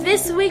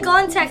This week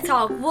on Tech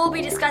Talk, we'll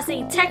be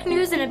discussing tech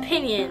news and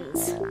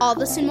opinions. All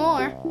this and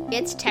more.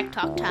 It's Tech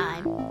Talk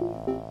time.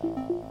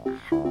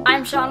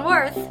 I'm Sean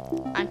Worth.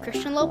 I'm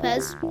Christian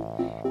Lopez.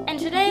 And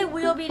today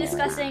we'll be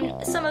discussing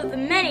some of the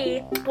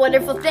many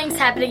wonderful things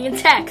happening in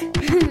tech.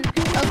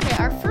 Okay,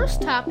 our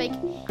first topic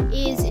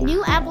is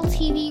new Apple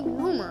TV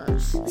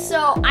rumors.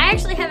 So, I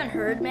actually haven't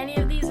heard many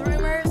of these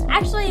rumors.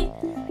 Actually,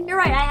 you're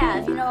right, I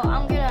have.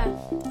 I'm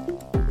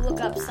gonna look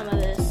up some of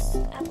this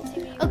Apple TV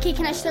rumors. Okay,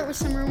 can I start with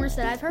some rumors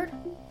that I've heard?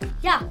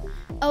 Yeah.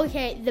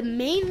 Okay, the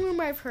main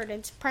rumor I've heard,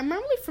 it's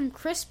primarily from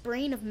Chris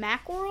Brain of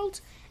Macworld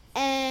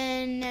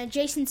and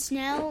Jason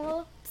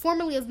Snell,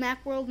 formerly of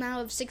Macworld, now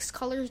of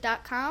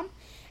sixcolors.com,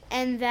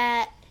 and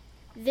that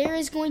the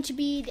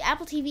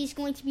Apple TV is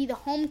going to be the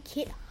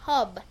HomeKit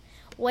hub,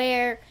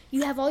 where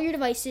you have all your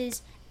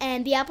devices,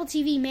 and the Apple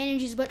TV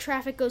manages what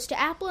traffic goes to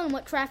Apple and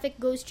what traffic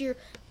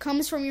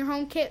comes from your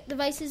HomeKit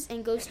devices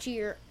and goes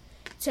to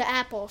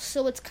Apple.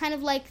 So it's kind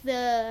of like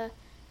the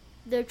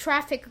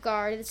traffic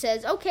guard that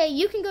says, okay,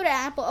 you can go to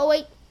Apple. Oh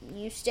wait,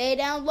 you stay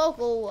down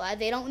local.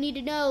 They don't need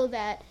to know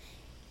that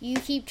you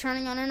keep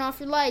turning on and off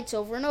your lights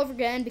over and over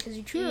again because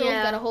you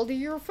got a hold of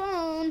your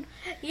phone.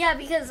 Yeah,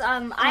 because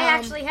I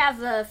actually have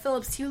the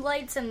Philips Hue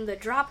lights and the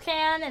drop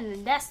can and the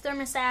Nest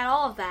thermostat,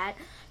 all of that.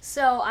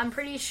 So I'm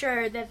pretty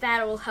sure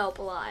that will help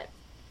a lot.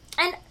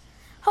 And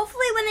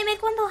hopefully when they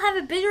make one, they'll have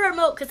a bigger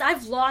remote because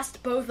I've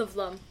lost both of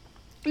them.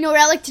 You know what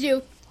I like to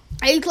do?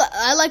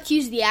 I like to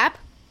use the app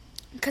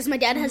because my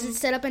dad has it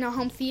set up in a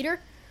home theater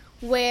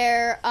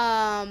where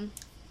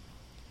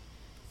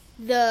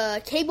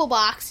the cable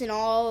box and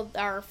all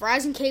our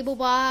Verizon cable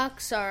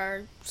box,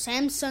 our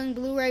Samsung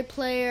Blu-ray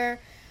player,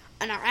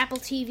 and our Apple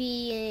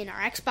TV, and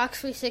our Xbox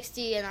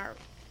 360, and our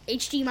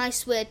HDMI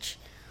switch.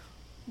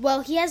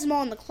 Well, he has them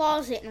all in the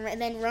closet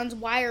and then runs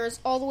wires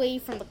all the way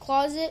from the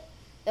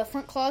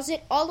front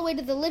closet, all the way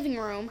to the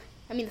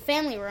the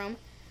family room.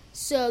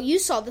 So you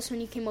saw this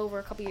when you came over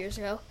a couple years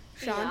ago,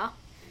 Sean. Yeah.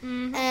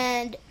 Mm-hmm.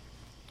 And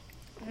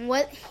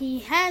what he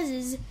has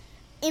is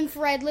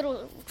infrared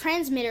little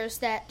transmitters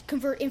that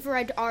convert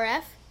infrared to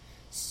RF,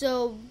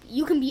 so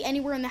you can be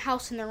anywhere in the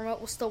house and the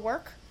remote will still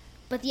work.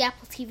 But the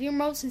Apple TV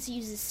remote, since it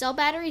uses cell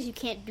batteries, you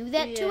can't do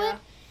that to it.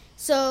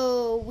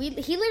 So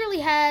he literally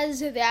has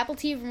the Apple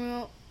TV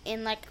remote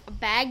in like a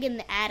bag in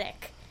the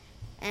attic.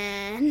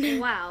 And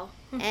wow.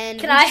 And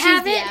can I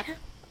have it? App.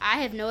 I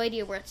have no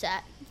idea where it's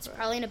at. It's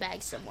probably in a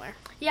bag somewhere.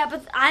 Yeah,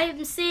 but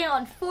I'm seeing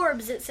on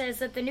Forbes it says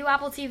that the new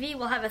Apple TV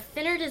will have a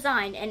thinner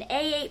design, an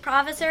A8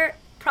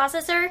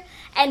 processor,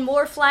 and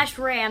more flash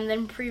RAM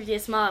than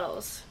previous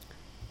models.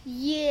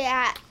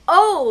 Yeah.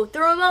 Oh,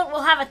 the remote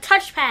will have a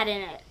touchpad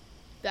in it.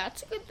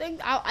 That's a good thing.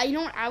 You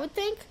know what I would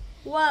think?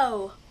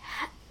 Whoa.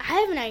 I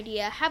have an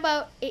idea. How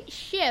about it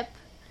ship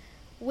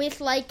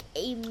with like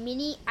a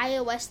mini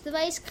iOS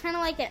device, kind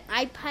of like an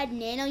iPod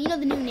Nano. You know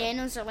the new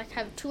Nanos are like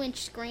have a 2-inch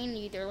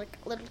screen. They're like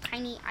little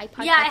tiny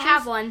iPod. Yeah, touches. I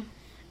have one.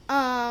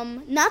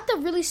 Not the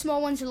really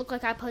small ones that look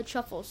like iPod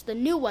Shuffles. The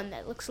new one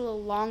that looks a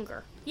little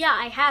longer. Yeah,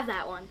 I have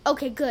that one.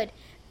 Okay, good.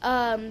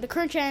 The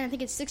current gen, I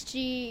think it's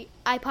 6G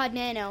iPod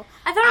Nano.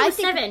 I thought it was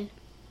 7.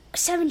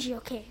 7G,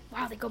 okay.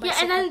 Wow, they go by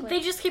so and then quickly.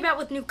 they just came out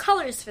with new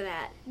colors for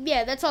that.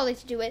 Yeah, that's all they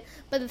have to do it.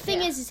 But the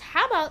thing is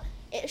how about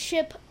it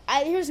ship,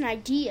 here's an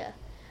idea,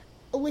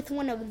 with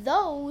one of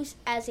those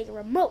as a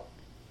remote.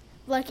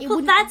 Like, it well,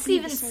 wouldn't that's be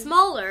even the same.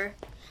 smaller.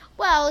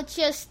 Well, it's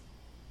just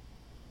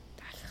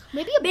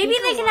maybe they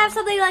can have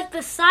something like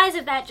the size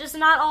of that, just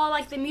not all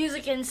like the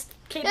music and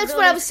capabilities. That's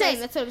what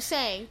I was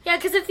saying. Yeah,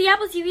 because if the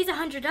Apple TV is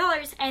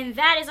 $100 and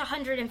that is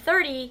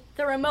 $130,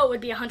 the remote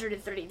would be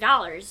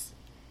 $130.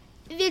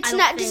 It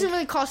doesn't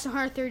really cost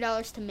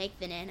 $130 to make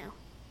the Nano.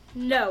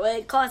 No,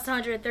 it costs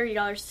 $130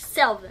 to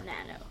sell the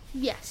Nano.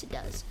 Yes, it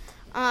does.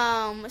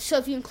 So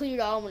if you include it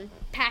all in one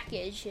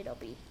package, it'll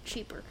be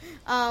cheaper.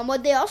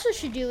 What they also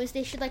should do is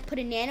they should like put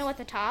a Nano at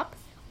the top,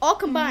 all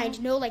combined,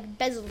 no like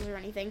bezels or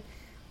anything,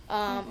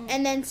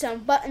 and then some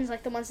buttons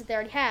like the ones that they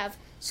already have.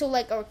 So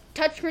like a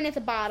touchscreen at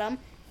the bottom,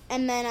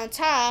 and then on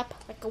top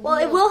like a. Well,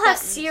 it will have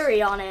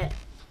Siri on it.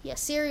 Yeah,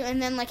 Siri,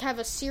 and then like have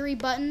a Siri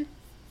button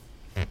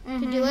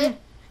to do it,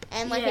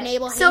 and like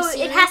enable. Hey so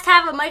Siri. it has to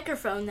have a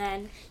microphone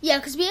then. Yeah,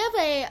 because we have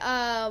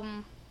a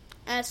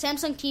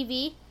Samsung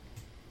TV.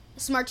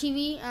 Smart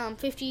TV,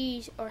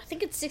 50 or I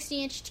think it's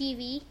 60-inch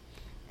TV,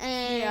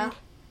 and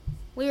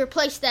we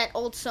replaced that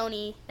old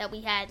Sony that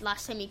we had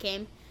last time you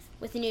came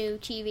with a new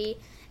TV.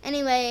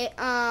 Anyway, it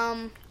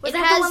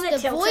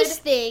has the voice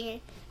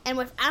thing, and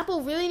if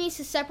Apple really needs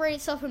to separate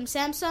itself from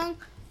Samsung,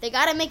 they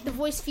gotta make the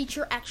voice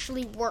feature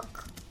actually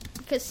work,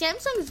 because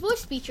Samsung's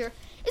voice feature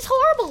is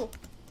horrible.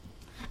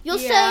 You'll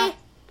say,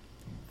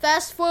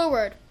 fast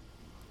forward.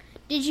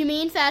 Did you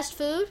mean fast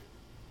food?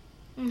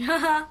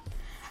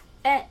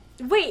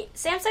 Wait,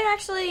 Samsung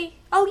actually...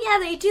 Oh, yeah,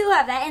 they do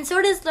have that. And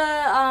so does the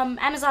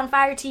Amazon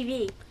Fire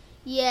TV.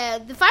 Yeah,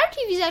 the Fire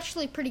TV is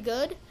actually pretty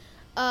good.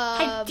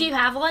 Do you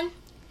have one?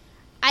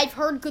 I've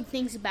heard good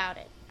things about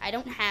it. I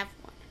don't have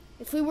one.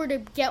 If we were to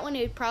get one,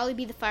 it would probably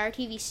be the Fire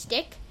TV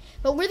Stick.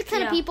 But we're the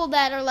kind of people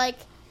that are like,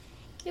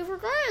 If we're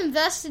going to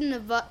invest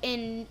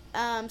in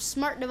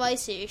smart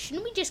devices,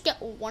 shouldn't we just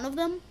get one of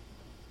them?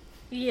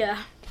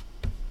 Yeah.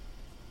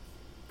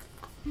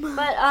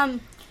 But,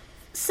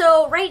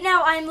 so right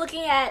now I'm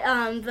looking at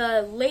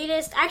the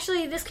latest.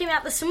 Actually, this came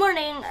out this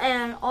morning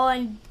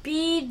on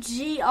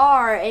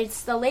BGR.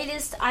 It's the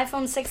latest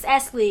iPhone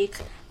 6s leak.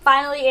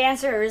 Finally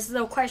answers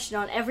the question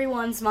on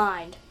everyone's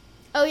mind.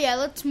 Oh yeah,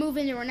 let's move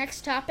into our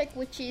next topic,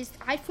 which is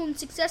iPhone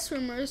 6s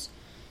rumors.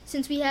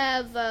 Since we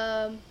have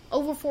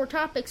over 4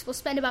 topics, we'll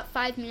spend about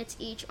 5 minutes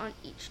each on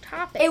each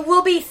topic. It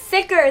will be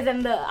thicker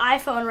than the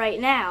iPhone right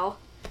now.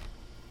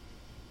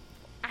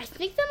 I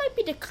think that might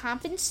be to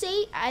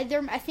compensate. I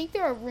think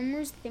there are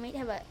rumors that they might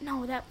have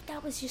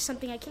that was just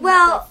something I came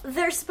up with.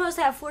 They're supposed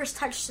to have Force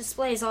Touch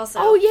displays also.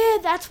 Oh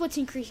yeah, that's what's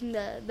increasing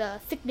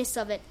the thickness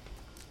of it.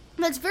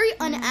 That's very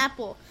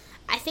un-Apple.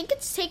 I think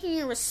it's taking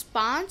a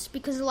response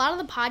because a lot of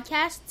the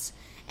podcasts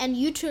and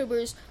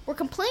YouTubers were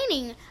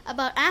complaining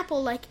about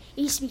Apple, like,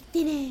 it used to be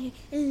thinner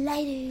and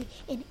lighter,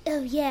 and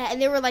oh yeah,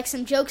 and there were like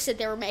some jokes that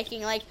they were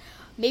making, like,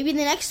 maybe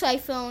the next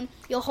iPhone,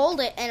 you'll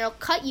hold it and it'll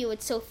cut you,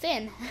 it's so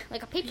thin,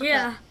 like a paper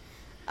cut.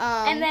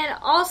 And then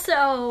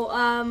also,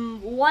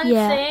 one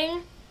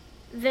thing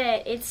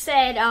that it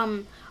said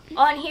on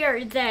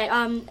here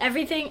that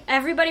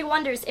everybody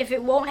wonders if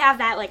it won't have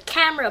that, like,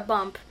 camera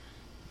bump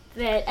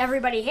that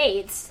everybody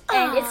hates.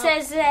 And it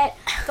says that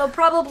they'll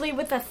probably,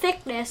 with the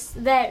thickness,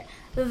 that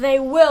they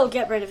will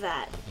get rid of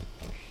that.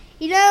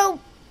 You know,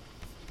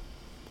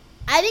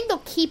 I think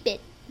they'll keep it,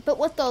 but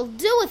what they'll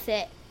do with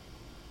it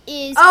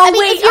is...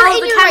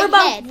 the camera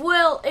bump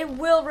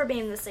will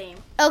remain the same.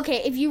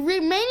 Okay, if you're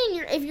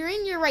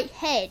in your right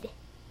head,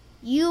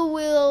 you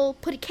will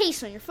put a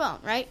case on your phone,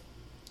 right?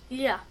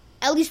 Yeah.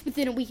 At least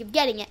within a week of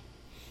getting it.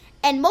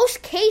 And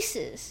most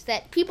cases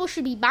that people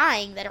should be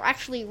buying that are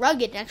actually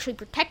rugged and actually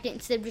protect it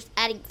instead of just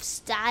adding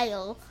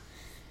style,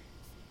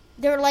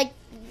 they're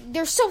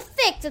so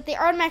thick that they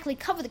automatically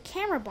cover the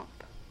camera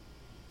bump.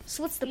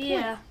 So what's the point?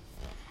 Yeah.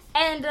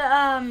 And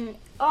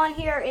on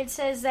here it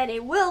says that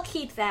it will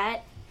keep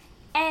that,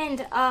 and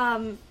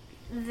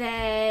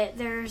that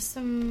there's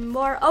some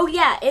more. Oh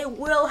yeah, it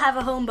will have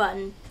a home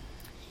button.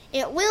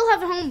 It will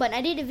have a home button.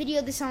 I did a video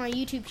of this on my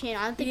YouTube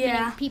channel. I don't think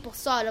many people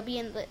saw it.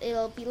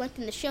 It'll be linked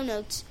in the show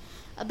notes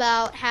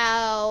about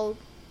how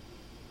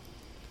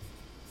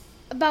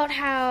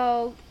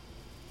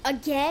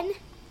again,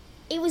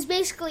 it was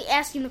basically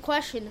asking the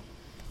question.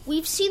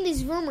 We've seen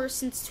these rumors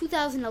since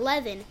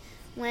 2011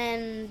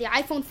 when the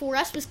iPhone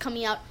 4S was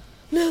coming out.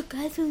 Look,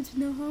 iPhones with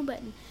no home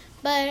button.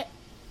 But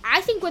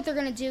I think what they're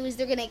going to do is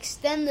they're going to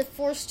extend the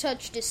Force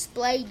Touch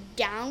display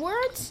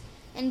downwards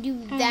and do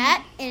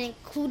that and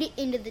include it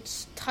into the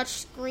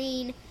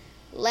touchscreen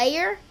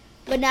layer,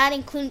 but not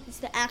include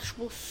the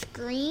actual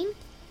screen.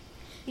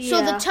 Yeah.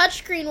 So the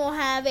touchscreen will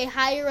have a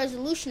higher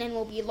resolution and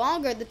will be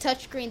longer, the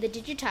touchscreen, the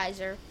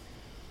digitizer,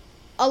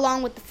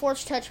 along with the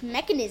Force Touch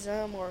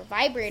mechanism or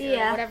vibrator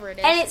or whatever it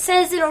is. And it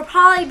says it'll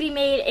probably be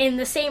made in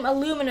the same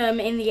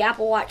aluminum in the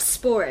Apple Watch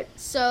Sport.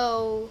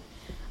 So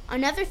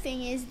another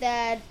thing is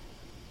that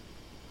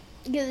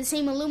the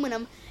same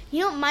aluminum.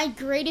 You know, my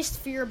greatest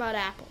fear about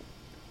Apple?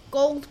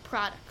 Gold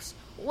products.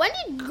 When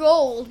did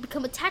gold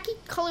become a tacky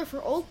color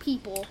for old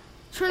people?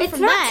 It's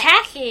not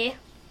tacky.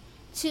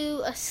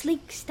 To a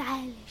sleek,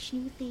 stylish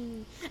new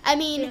thing. I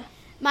mean,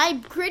 my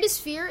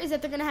greatest fear is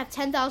that they're going to have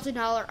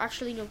 $10,000,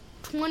 actually, no,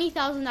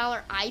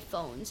 $20,000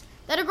 iPhones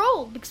that are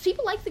gold because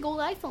people like the gold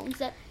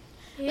iPhones.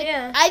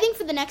 I think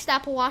for the next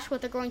Apple Watch,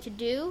 what they're going to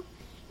do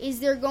is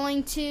they're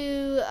going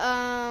to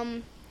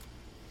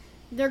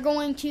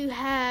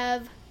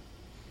have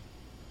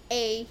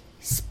a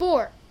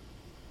Sport.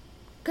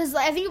 Because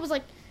I think it was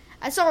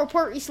I saw a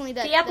report recently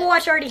that... The Apple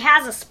Watch already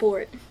has a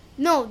Sport.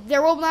 No,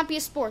 there will not be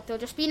a Sport. There'll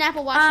just be an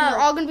Apple Watch, and they're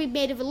all going to be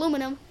made of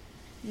aluminum,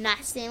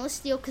 not stainless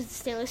steel, because the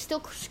stainless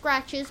steel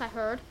scratches, I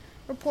heard.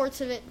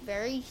 Reports of it,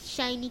 very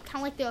shiny,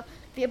 kind of like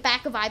the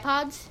back of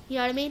iPods, you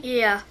know what I mean?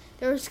 Yeah.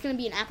 There's going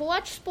to be an Apple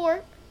Watch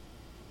Sport,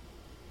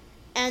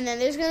 and then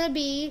there's going to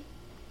be...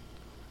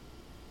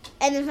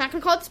 And they're not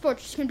going to call it Sport,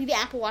 it's just going to be the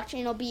Apple Watch,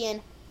 and it'll be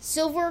in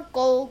silver,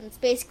 gold, and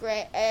space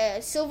gray.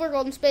 Silver,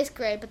 gold, and space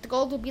gray, but the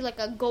gold will be like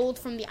a gold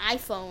from the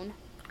iPhone.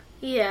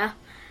 Yeah.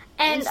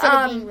 And, instead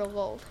of being real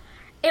gold.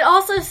 It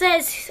also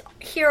says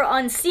here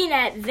on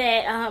CNET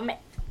that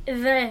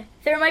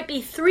there might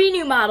be 3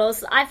 new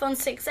models, the iPhone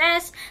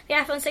 6s, the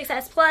iPhone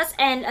 6s Plus,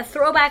 and a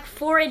throwback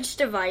 4-inch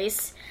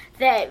device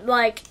that,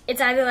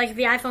 it's either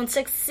the iPhone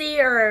 6C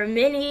or a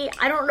mini.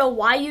 I don't know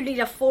why you need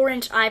a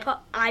 4-inch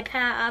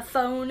iPad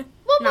phone.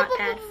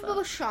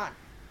 Phone. Sean.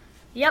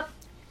 Yep.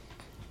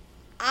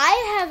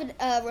 I have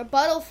a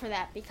rebuttal for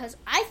that because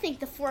I think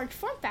the 4-inch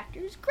form factor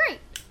is great.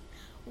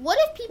 What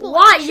if people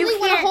actually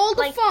want to hold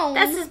a phone?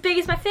 That's as big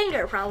as my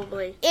finger,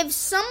 probably. If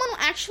someone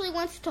actually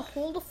wants to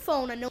hold a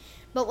phone, I know.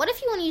 But what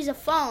if you want to use a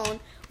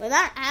phone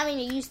without having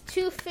to use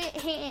 2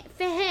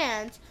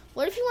 hands?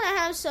 What if you want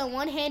to have some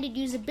one-handed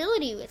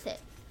usability with it?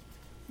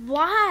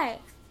 Why?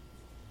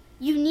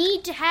 You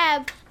need to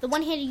have the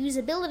one-handed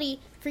usability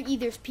for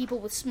either people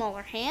with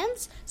smaller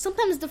hands.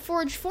 Sometimes the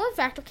forged form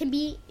factor can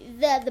be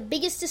the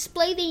biggest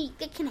display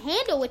they can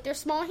handle with their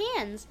small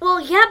hands. Well,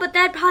 yeah, but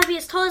that'd probably be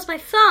as tall as my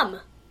thumb.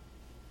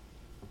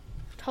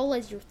 Tall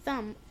as your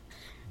thumb.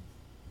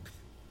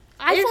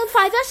 iPhone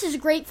 5S is a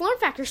great form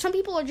factor. Some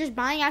people are just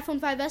buying iPhone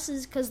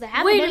 5Ss because they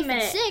have the money for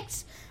the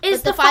 6.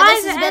 But the 5S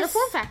is a better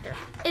form factor.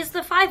 Is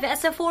the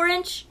 5S a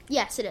 4-inch?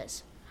 Yes, it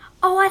is.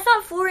 Oh, I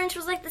thought 4-inch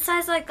was like the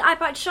size of like the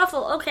iPod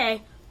Shuffle.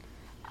 Okay.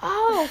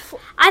 Oh,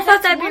 I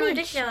thought that'd be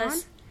ridiculous.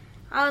 Inch,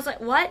 I was like,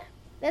 what?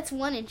 That's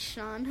 1 inch,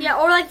 Sean. Yeah,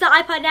 or like the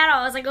iPod Nano.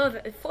 I was like,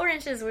 oh, 4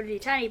 inches would be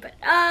tiny, but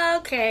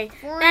okay,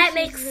 that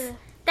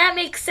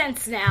makes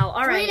sense now.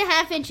 All right,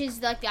 3.5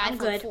 inches like the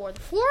iPhone 4. The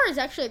 4 is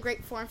actually a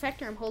great form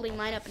factor. I'm holding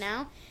mine up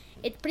now.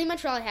 It's pretty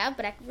much all I have,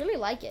 but I really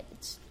like it.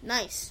 It's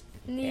nice.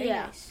 Very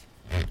nice.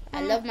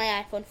 I love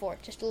my iPhone 4.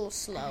 Just a little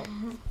slow.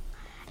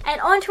 And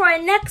on to our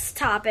next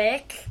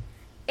topic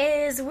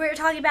is we're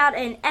talking about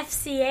an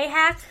FCA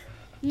hack.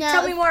 No,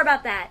 tell me more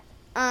about that.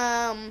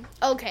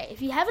 Okay,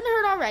 if you haven't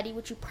heard already,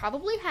 which you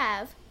probably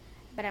have,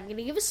 but I'm going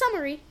to give a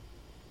summary.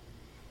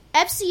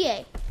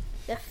 FCA,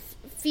 the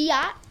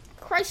Fiat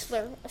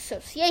Chrysler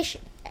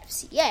Association,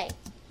 FCA.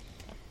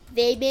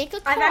 They make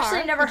a car. I've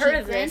actually never heard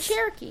of Grand this.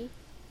 Cherokee.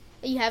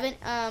 You haven't,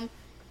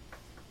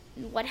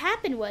 what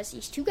happened was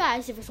these two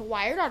guys, there was a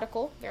Wired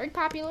article, very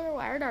popular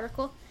Wired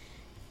article,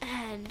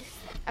 and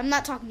I'm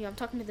not talking to you, I'm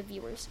talking to the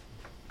viewers.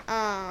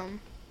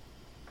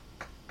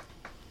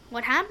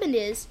 What happened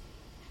is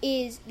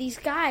these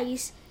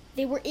guys,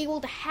 they were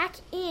able to hack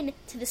in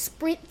to the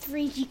Sprint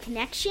 3G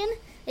connection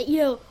that,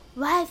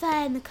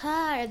 Wi-Fi in the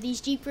car of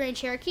these Jeep Grand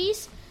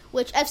Cherokees,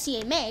 which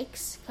FCA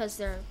makes, because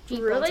they're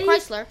Jeep owns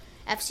Chrysler.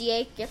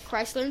 FCA,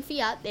 Chrysler and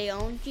Fiat, they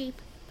own Jeep.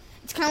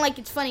 It's kind of like,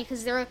 it's funny,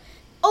 because they're,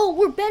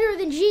 we're better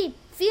than Jeep.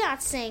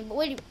 Fiat's saying, but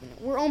wait,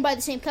 we're owned by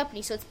the same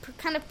company, so it's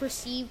kind of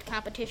perceived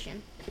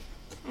competition.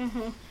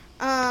 Mm-hmm.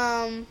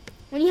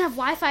 When you have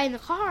Wi-Fi in the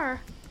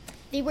car,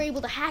 they were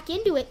able to hack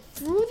into it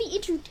through the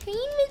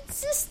entertainment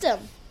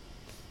system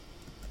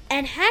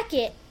and hack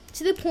it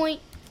to the point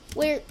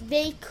where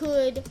they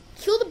could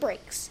kill the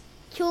brakes,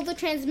 kill the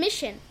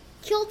transmission,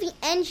 kill the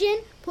engine,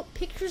 put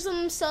pictures of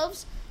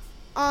themselves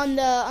on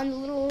the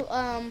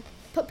little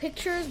put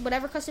pictures,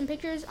 whatever custom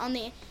pictures on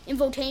the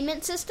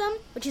infotainment system,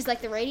 which is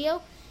like the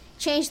radio.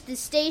 Change the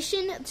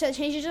station, so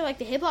change it to like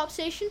the hip hop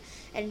station,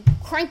 and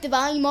crank the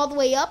volume all the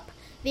way up.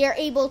 They are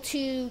able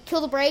to kill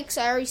the brakes,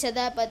 I already said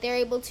that, but they're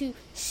able to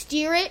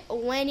steer it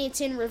when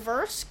it's in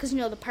reverse, because,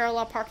 the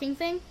parallel parking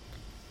thing.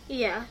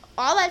 Yeah.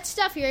 All that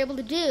stuff you're able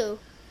to do.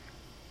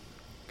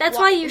 That's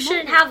why you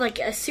shouldn't have, like,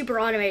 a super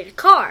automated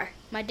car.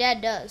 My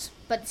dad does,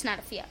 but it's not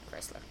a Fiat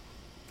Chrysler.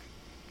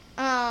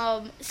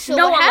 So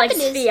no what one happened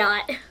likes is...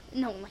 Fiat.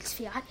 No one likes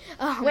Fiat.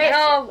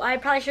 I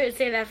probably shouldn't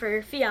say that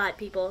for Fiat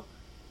people.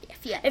 Yeah,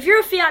 Fiat. If you're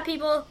a Fiat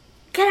people,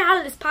 get out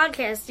of this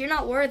podcast. You're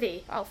not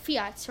worthy. Oh,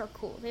 Fiats are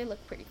cool. They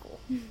look pretty cool.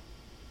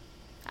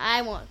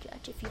 I won't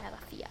judge if you have a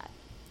Fiat.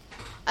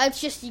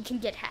 It's just you can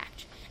get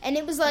hacked. And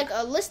it was like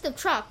a list of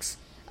trucks,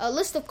 a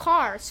list of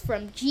cars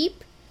from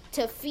Jeep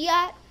to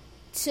Fiat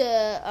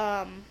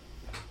to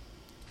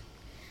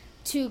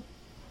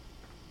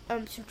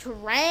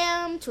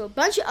Ram to a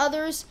bunch of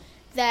others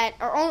that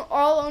are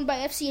all owned by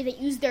FCA that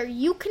use their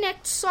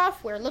Uconnect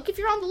software. Look if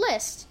you're on the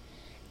list.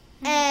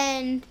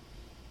 And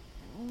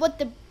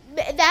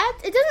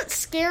it doesn't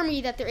scare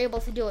me that they're able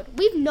to do it.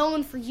 We've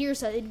known for years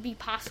that it'd be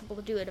possible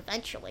to do it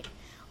eventually.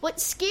 What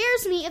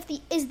scares me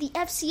is the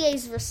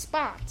FCA's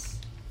response.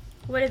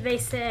 What did they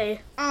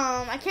say?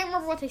 I can't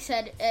remember what they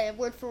said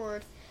word for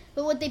word,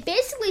 but what they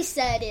basically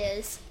said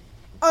is,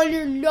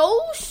 under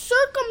no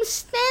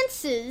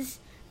circumstances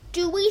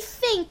do we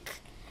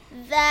think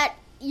that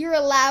you're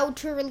allowed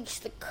to release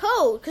the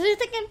code, because they're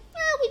thinking,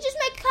 we just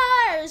make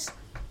cars.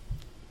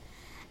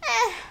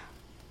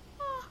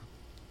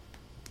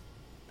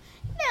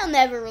 They'll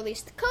never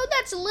release the code.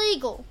 That's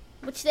illegal.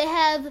 Which they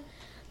have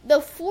the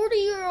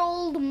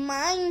 40-year-old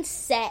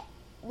mindset,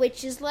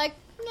 which is like,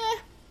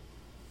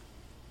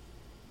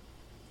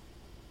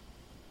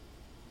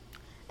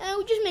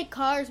 we just make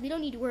cars. We don't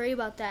need to worry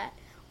about that.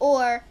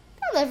 Or,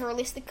 they'll never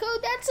release the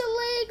code. That's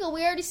illegal.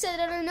 We already said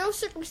that under no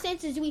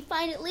circumstances do we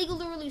find it legal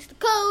to release the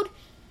code.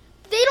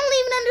 They don't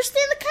even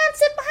understand the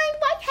concept behind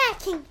white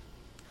hacking.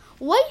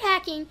 White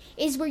hacking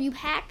is where you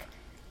hack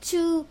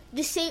to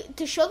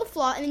show the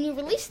flaw, and then you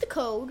release the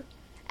code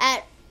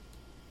at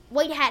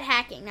White Hat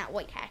Hacking, not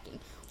white hacking.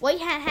 White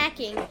Hat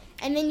Hacking,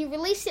 and then you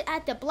release it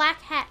at the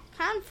Black Hat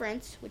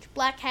Conference, which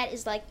Black Hat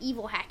is like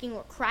evil hacking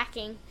or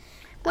cracking.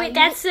 Wait,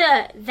 that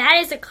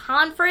is a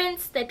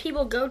conference that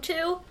people go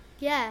to?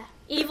 Yeah.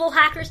 Evil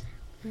hackers?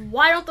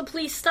 Why don't the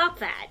police stop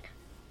that?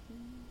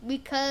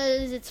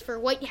 Because it's for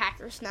white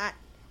hackers, not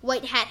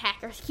white hat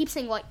hackers. I keep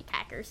saying white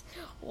hackers.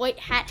 White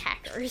hat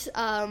hackers.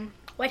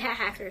 White hat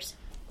hackers.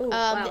 Ooh,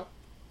 wow.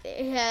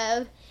 They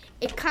have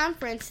a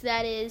conference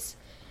that is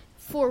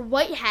for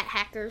white hat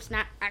hackers,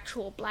 not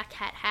actual black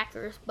hat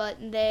hackers, but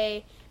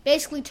they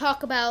basically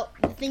talk about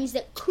the things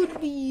that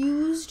could be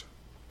used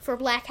for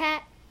black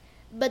hat,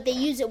 but they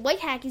use it. White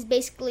hack is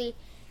basically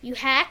you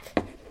hack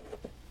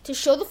to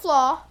show the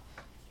flaw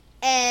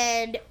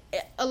and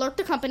alert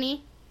the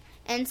company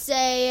and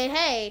say,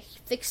 hey,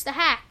 fix the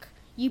hack.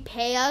 You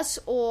pay us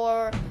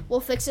or we'll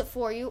fix it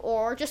for you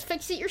or just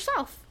fix it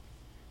yourself.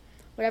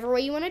 Whatever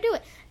way you want to do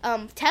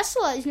it.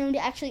 Tesla is known to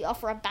actually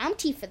offer a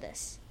bounty for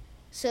this.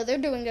 So they're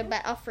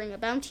offering a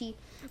bounty.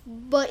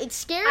 But it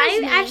scares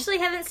me. I actually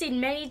haven't seen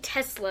many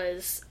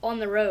Teslas on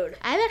the road.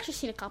 I've actually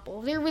seen a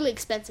couple. They're really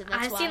expensive,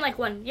 that's I've why. seen like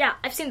one. Yeah,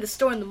 I've seen the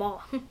store in the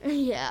mall.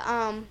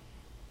 Yeah,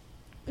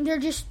 it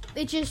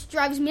just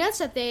drives me nuts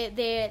that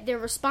their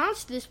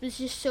response to this was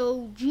just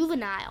so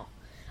juvenile.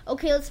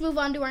 Okay, let's move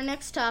on to our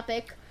next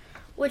topic.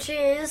 Which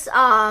is,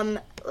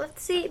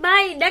 let's see,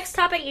 my next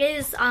topic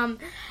is,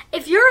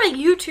 if you're a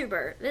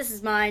YouTuber, this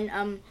is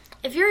mine,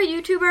 if you're a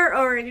YouTuber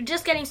or you're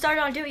just getting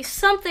started on doing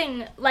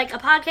something like a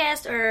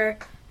podcast or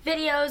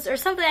videos or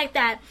something like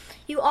that,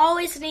 you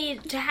always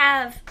need to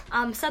have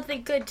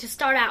something good to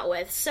start out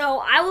with. So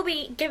I will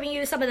be giving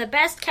you some of the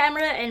best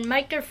camera and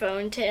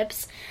microphone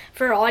tips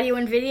for audio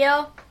and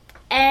video.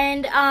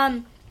 And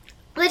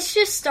let's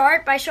just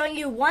start by showing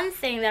you one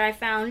thing that I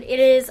found. It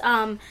is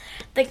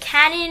the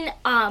Canon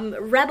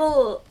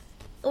Rebel.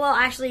 Well,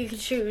 actually, you can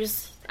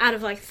choose out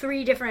of like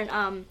 3 different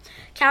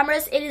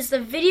cameras. It is the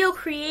Video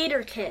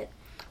Creator Kit,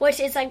 which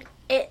is like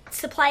it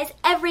supplies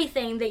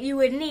everything that you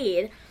would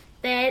need.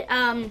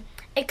 That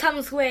it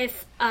comes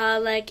with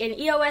like an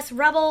EOS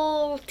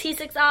Rebel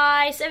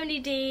T6i,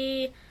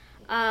 70D,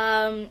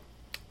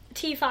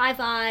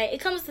 T5i. It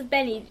comes with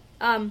many.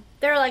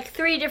 There are like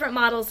 3 different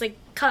models that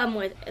come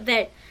with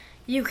that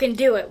you can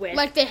do it with.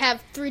 Like they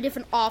have 3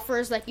 different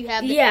offers. Like you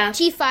have the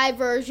T5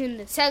 version,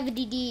 the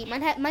 70D.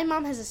 My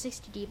mom has a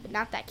 60D, but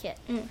not that kit.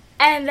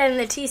 And then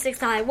the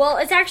T6i. Well,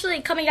 it's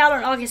actually coming out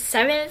on August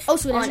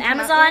 7th on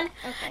Amazon.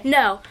 Okay.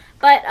 No,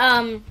 but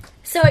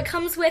so it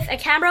comes with a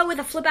camera with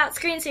a flip-out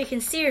screen so you can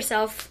see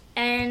yourself,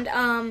 and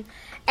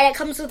it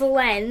comes with a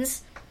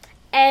lens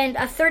and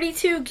a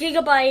 32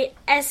 gigabyte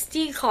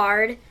SD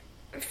card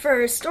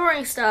for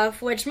storing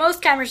stuff, which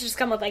most cameras just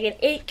come with like an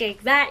 8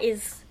 gig. That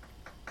is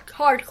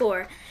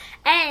hardcore.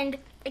 And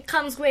it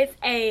comes with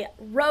a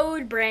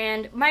Rode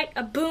brand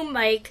a boom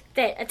mic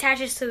that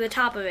attaches to the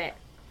top of it.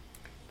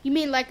 You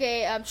mean like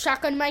a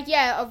shotgun mic?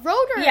 Yeah, a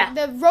Rode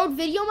the Rode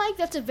video mic.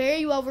 That's a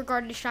very well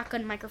regarded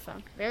shotgun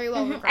microphone. Very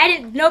well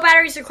regarded. And no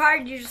batteries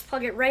required. You just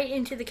plug it right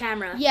into the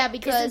camera. Yeah,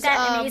 because isn't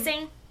that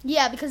amazing?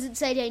 Yeah, because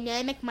it's a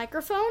dynamic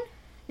microphone.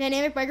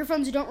 Dynamic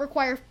microphones don't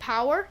require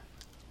power.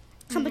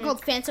 Something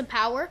called phantom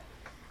power.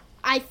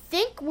 I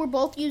think we're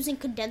both using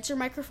condenser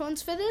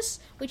microphones for this,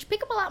 which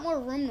pick up a lot more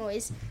room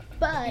noise.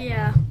 But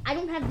I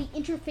don't have the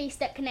interface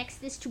that connects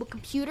this to a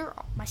computer.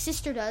 My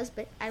sister does,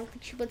 but I don't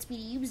think she wants me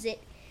to use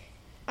it.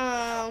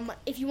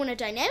 If you want a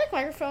dynamic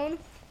microphone,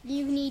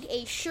 you need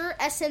a Shure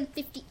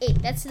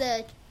SM58. That's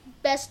the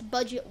best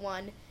budget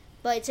one,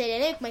 but it's a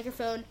dynamic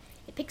microphone.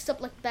 It picks up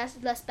like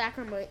less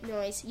background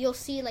noise. You'll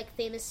see like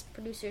famous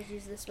producers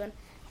use this one,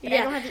 but I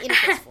don't have the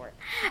interface for it.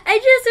 I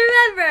just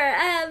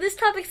remember this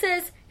topic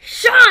says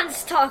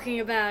Sean's talking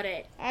about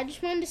it. I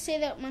just wanted to say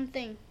that one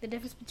thing. The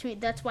difference between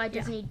that's why it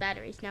doesn't need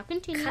batteries. Now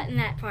continue. Cutting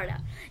that part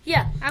out.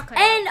 Yeah. I'll cut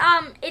it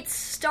out. It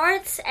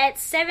starts at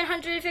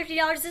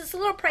 $750. It's a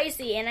little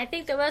pricey, and I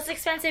think the most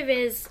expensive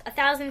is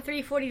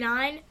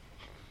 $1,349.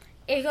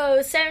 It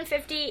goes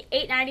 $750,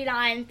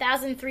 $899,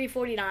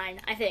 $1,349.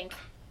 I think.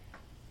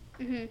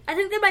 I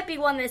think there might be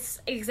one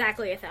that's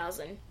exactly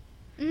 $1,000.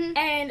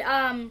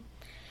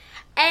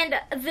 And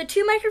the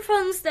 2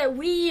 microphones that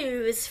we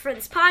use for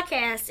this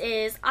podcast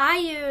is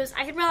I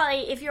can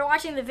probably, if you're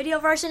watching the video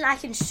version, I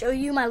can show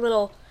you my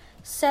little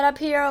setup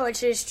here,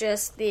 which is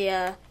just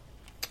the,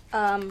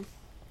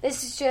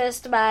 this is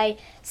just my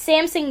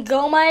Samsung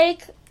Go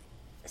mic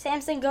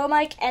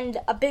and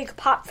a big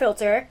pop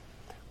filter,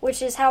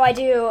 which is how I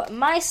do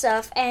my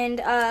stuff.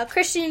 And,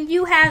 Christian,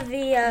 you have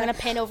the, I'm going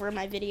to pan over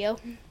my video.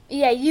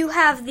 Yeah, you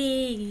have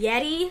the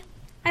Yeti,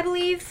 I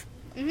believe.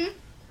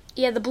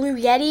 Yeah, the blue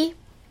Yeti.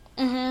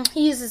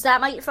 He uses that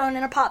microphone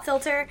and a pop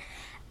filter,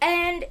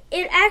 and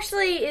it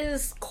actually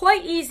is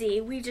quite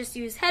easy. We just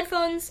use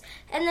headphones,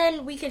 and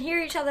then we can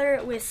hear each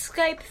other with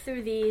Skype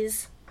through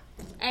these,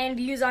 and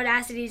use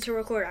Audacity to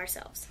record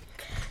ourselves.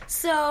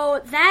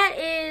 So that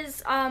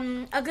is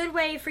a good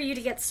way for you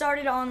to get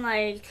started on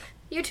like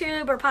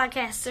YouTube or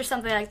podcasts or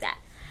something like that.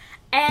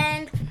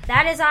 And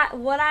that is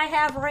what I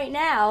have right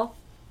now.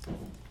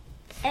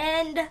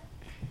 And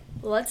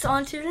let's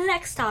on to the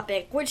next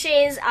topic, which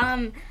is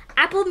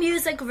Apple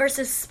Music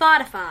versus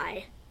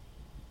Spotify.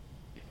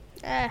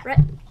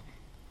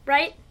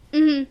 Right?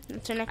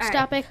 That's our next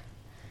topic.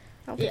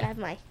 I don't think I have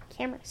my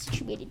camera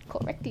situated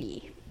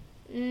correctly.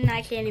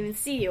 I can't even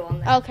see you on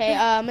that. Okay,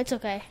 it's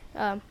okay.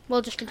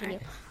 We'll just continue.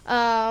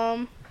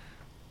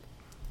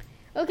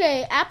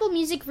 Okay, Apple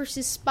Music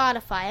versus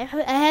Spotify.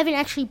 I haven't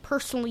actually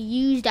personally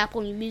used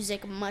Apple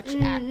Music much.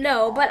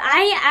 No, but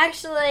I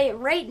actually,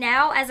 right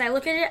now, as I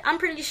look at it, I'm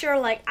pretty sure,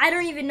 like, I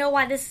don't even know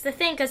why this is the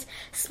thing, because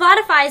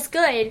Spotify is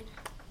good.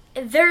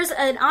 There's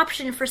an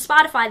option for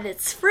Spotify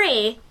that's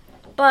free,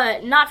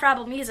 but not for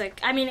Apple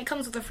Music. I mean, it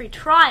comes with a free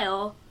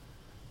trial,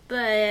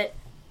 but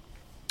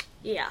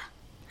Yeah.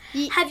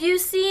 Have you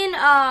seen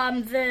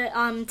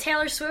the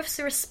Taylor Swift's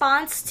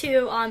response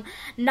to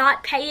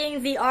not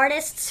paying the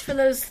artists for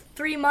those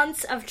 3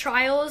 months of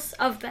trials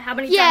of how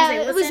many times they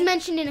listened? Yeah, it was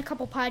mentioned in a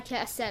couple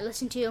podcasts that I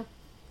listened to.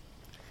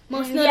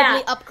 Most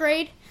notably,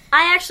 Upgrade.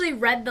 I actually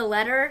read the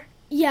letter.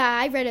 Yeah,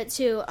 I read it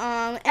too.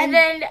 And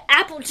then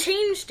Apple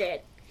changed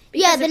it.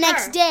 Yeah, the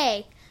next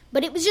day.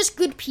 But it was just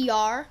good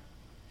PR.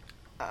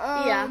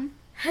 Yeah.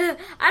 I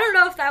don't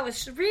know if that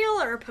was real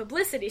or a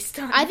publicity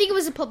stunt. I think it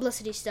was a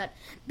publicity stunt.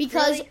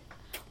 Because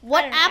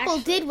what Apple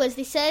did was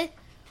they said,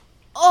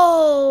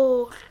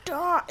 oh,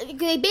 darn.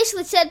 They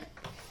basically said,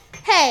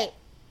 hey,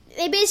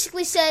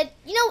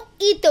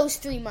 eat those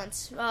 3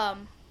 months.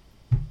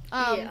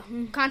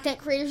 Content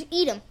creators,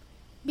 eat them.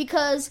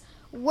 Because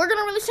we're going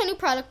to release a new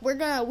product. We're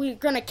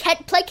gonna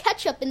play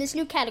catch-up in this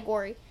new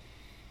category.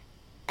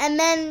 And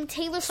then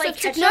Taylor Swift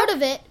took note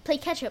of it. Play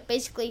catch-up,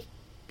 basically,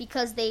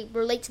 because they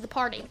were late to the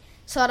party.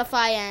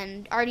 Spotify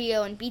and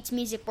RDO and Beats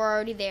Music were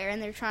already there,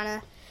 and they're trying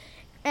to...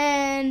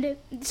 And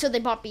so they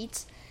bought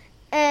Beats.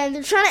 And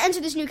they're trying to enter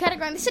this new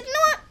category, and they said, you know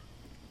what?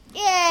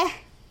 Yeah,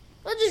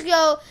 we'll just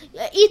go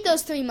eat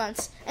those 3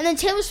 months. And then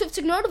Taylor Swift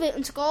took note of it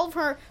and took all of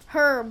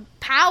her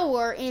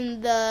power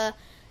in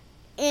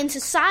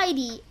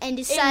society and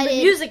decided... In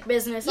the music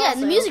business also. Yeah,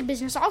 in the music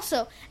business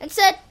also. And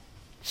said,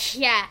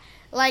 yeah,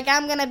 like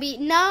I'm going to be...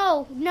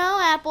 No,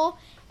 Apple.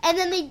 And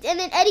then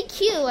Eddie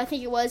Q, I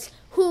think it was,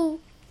 who...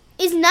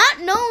 is not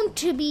known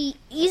to be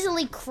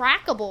easily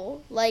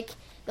crackable. Like,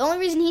 the only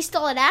reason he's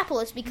still at Apple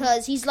is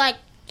because he's,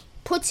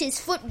 puts his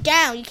foot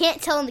down. You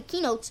can't tell in the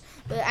keynotes,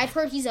 but I've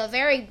heard he's a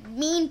very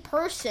mean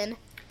person.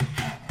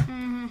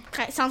 Mm-hmm.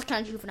 It sounds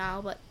kind of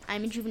juvenile, but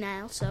I'm a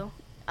juvenile, so.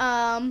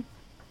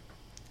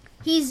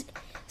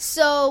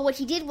 So what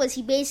he did was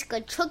he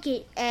basically took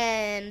it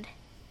and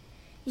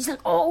he's like,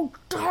 oh,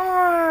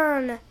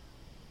 darn.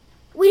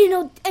 We didn't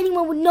know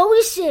anyone would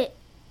notice it.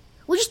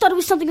 We just thought it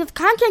was something that the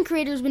content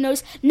creators would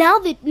notice. Now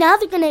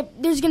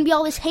there's gonna be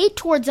all this hate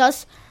towards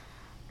us.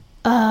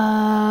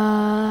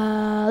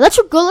 Let's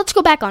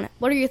go back on it.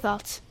 What are your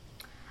thoughts?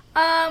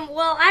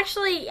 Well,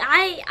 actually,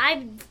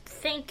 I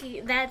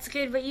think that's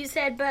good what you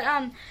said, but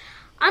I'm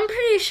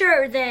pretty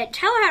sure that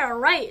Taylor had a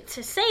right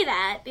to say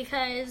that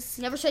because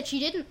never said she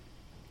didn't.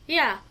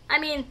 Yeah, I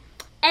mean,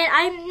 and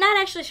I'm not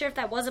actually sure if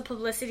that was a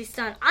publicity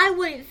stunt. I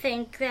wouldn't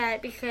think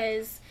that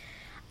because.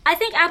 I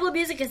think Apple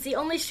Music is the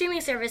only streaming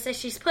service that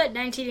she's put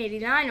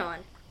 1989 on.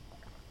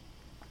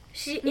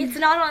 It's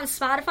not on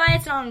Spotify,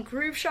 it's not on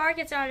Groove Shark,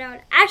 it's not on...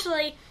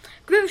 Actually,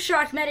 Groove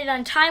Shark met an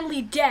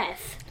untimely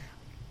death.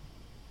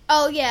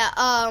 Oh, yeah,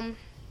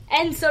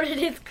 And so did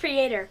its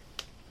creator.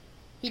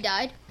 He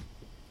died?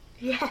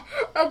 Yeah,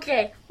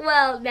 okay.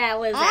 Well, that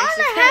was on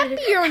actually...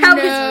 a happier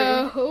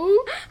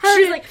note.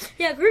 She's like,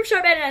 yeah, Groove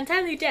Shark met an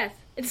untimely death,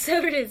 and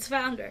so did its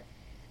founder.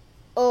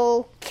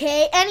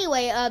 Okay,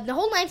 anyway, the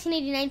whole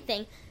 1989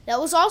 thing... That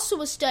was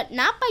also a stunt,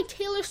 not by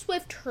Taylor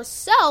Swift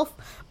herself,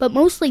 but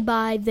mostly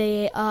by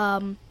the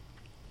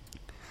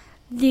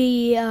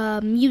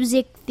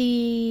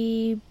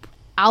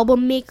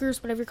album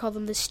makers, whatever you call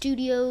them, the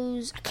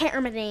studios. I can't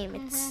remember the name.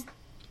 It's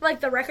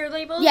like the record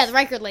labels? Yeah, the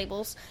record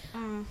labels.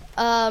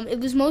 It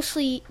was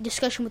mostly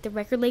discussion with the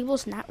record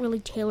labels, not really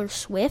Taylor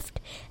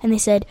Swift. And they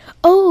said,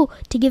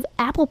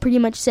 Apple pretty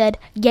much said,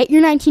 get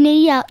your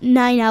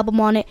 1989 album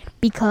on it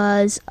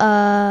because,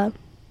 we're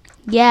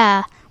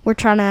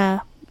trying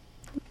to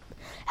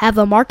have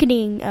a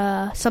marketing,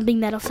 something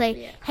that'll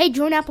say, hey,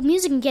 join Apple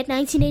Music and get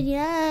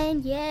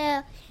 1989.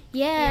 Yeah.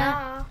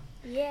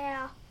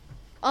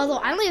 Although,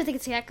 I don't even think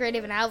it's that great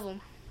of an album.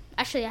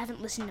 Actually, I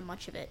haven't listened to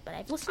much of it, but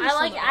I've listened to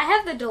some of it. I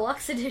have the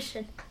deluxe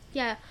edition.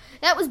 Yeah.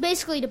 That was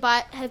basically to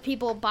have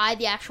people buy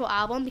the actual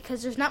album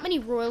because there's not many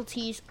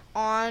royalties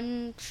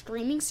on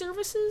streaming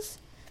services.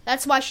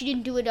 That's why she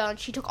didn't do it on.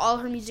 She took all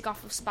her music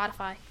off of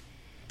Spotify.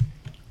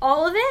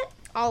 All of it?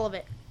 All of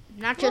it.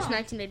 Not just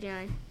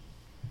 1989.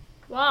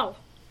 Wow.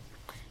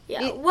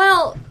 Yeah,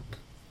 well,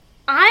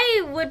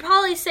 I would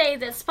probably say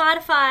that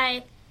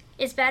Spotify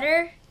is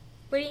better,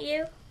 wouldn't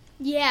you?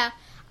 Yeah,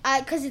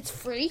 because it's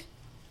free.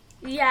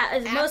 Yeah,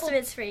 most of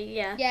it's free,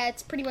 yeah. Yeah,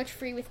 it's pretty much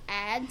free with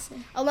ads,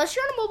 unless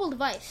you're on a mobile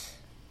device.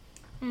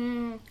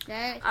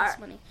 That's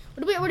funny.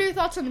 What are your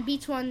thoughts on the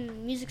Beats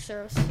One music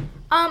service?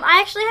 I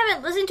actually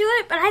haven't listened to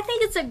it, but I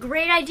think it's a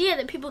great idea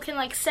that people can,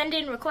 send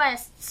in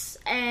requests,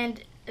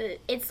 and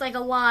it's like a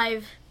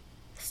live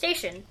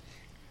station.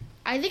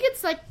 I think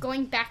it's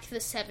going back to the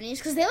 70s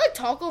because they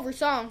talk over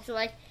songs. They're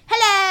like,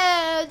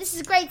 hello, this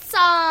is a great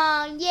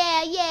song.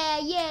 Yeah.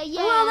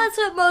 Well, that's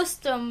what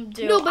most of them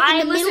do. No, but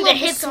I listen to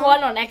Hits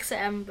 1 on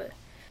XM. But...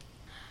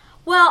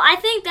 Well, I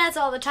think that's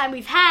all the time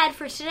we've had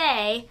for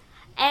today.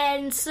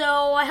 And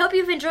so I hope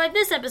you've enjoyed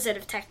this episode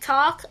of Tech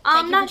Talk.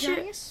 I'm not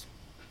sure.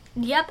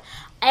 Yep.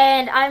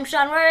 And I'm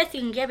Sean Worth. You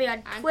can get me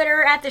on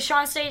Twitter at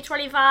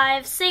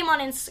TheSeanState25. Same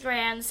on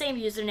Instagram, same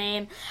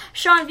username.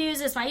 Sean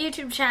Views is my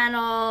YouTube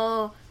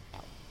channel.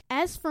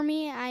 As for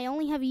me, I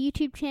only have a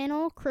YouTube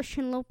channel,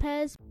 Christian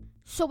Lopez.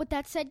 So with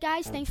that said,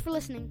 guys, thanks for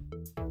listening.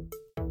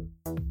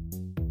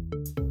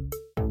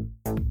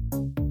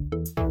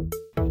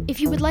 If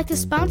you would like to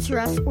sponsor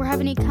us or have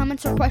any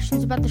comments or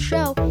questions about the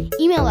show,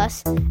 email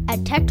us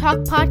at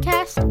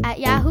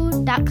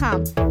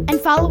techtalkpodcast@yahoo.com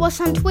and follow us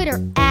on Twitter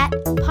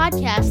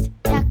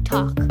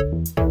 @podcasttechtalk.